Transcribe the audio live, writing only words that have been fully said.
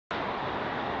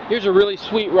Here's a really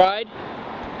sweet ride.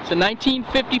 It's a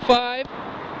 1955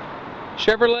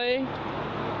 Chevrolet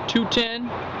 210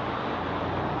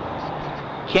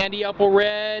 candy apple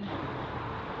red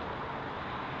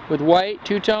with white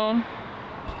two-tone.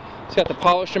 It's got the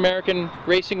polished American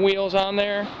racing wheels on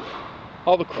there.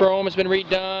 All the chrome has been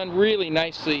redone. Really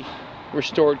nicely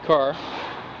restored car.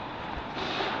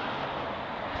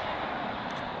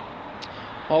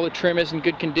 All the trim is in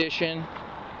good condition.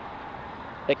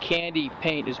 That candy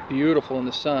paint is beautiful in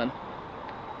the sun.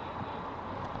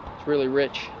 It's really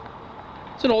rich.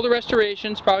 It's an older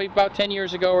restoration. It's probably about 10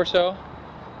 years ago or so.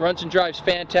 Runs and drives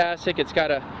fantastic. It's got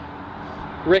a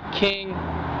Rick King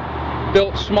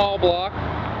built small block,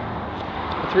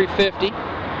 a 350.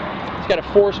 It's got a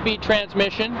 4-speed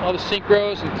transmission. All the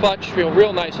synchros and clutch feel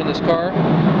real nice in this car.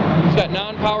 It's got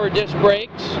non-power disc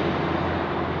brakes.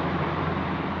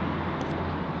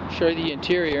 Show you the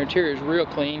interior. Interior is real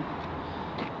clean.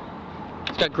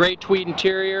 It's got gray tweed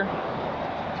interior.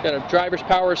 It's got a driver's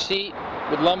power seat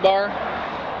with lumbar,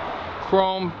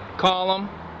 chrome column.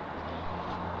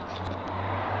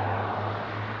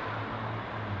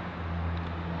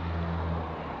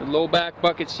 The low back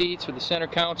bucket seats with the center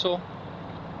console.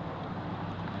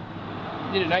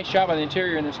 Did a nice job on the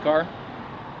interior in this car.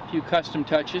 A few custom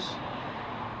touches.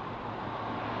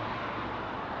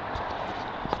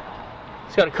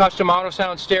 It's got a custom auto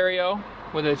sound stereo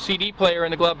with a CD player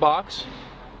in the glove box.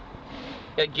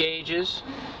 Got gauges,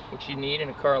 which you need in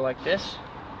a car like this.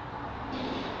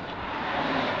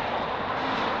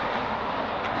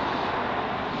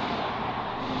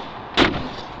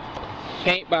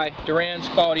 Paint by Duran's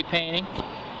Quality Painting.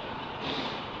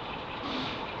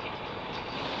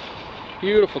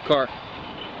 Beautiful car.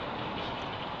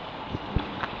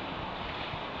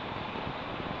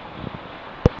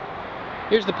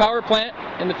 Here's the power plant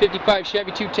in the 55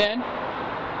 Chevy 210.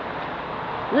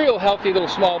 Real healthy little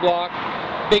small block,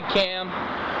 big cam.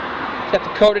 It's got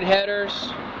the coated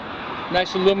headers,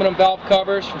 nice aluminum valve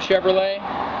covers from Chevrolet,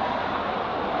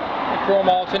 the chrome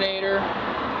alternator,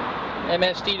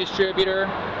 MSD distributor.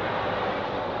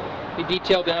 They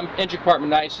detailed the engine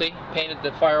compartment nicely, painted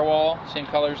the firewall, same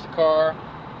color as the car.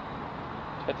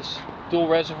 It's got this dual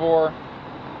reservoir,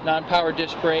 non-power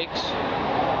disc brakes.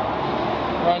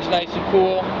 Runs nice and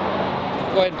cool.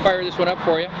 Go ahead and fire this one up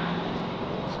for you.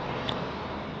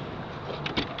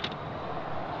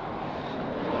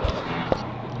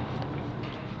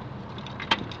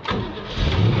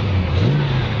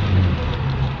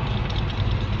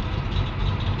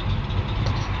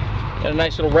 Got a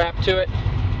nice little wrap to it.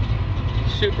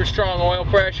 Super strong oil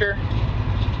pressure.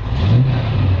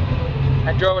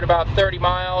 I drove it about 30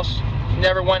 miles.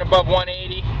 Never went above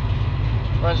 180.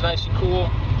 Runs nice and cool.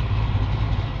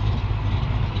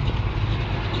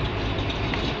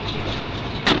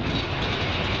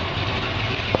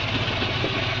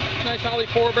 Nice Holly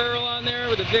 4-barrel on there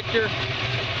with a Victor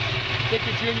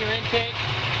Jr. intake.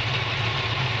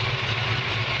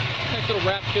 Nice little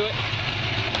wrap to it.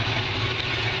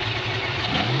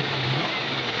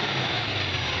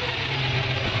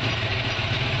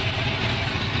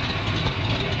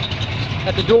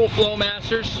 Got the dual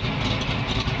flowmasters. You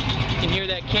can hear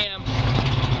that cam.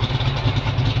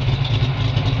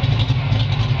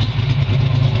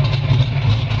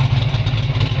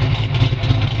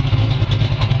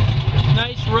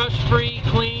 Nice rust-free,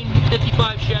 clean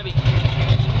 55 Chevy.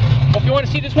 Well, if you want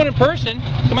to see this one in person,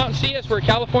 come out and see us. We're at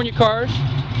California Cars,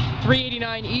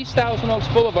 389 East Thousand Oaks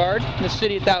Boulevard in the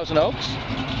city of Thousand Oaks.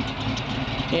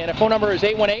 And our phone number is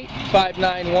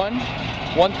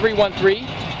 818-591-1313.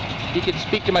 You can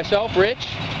speak to myself, Rich,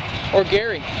 or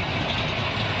Gary.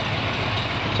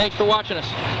 Thanks for watching us.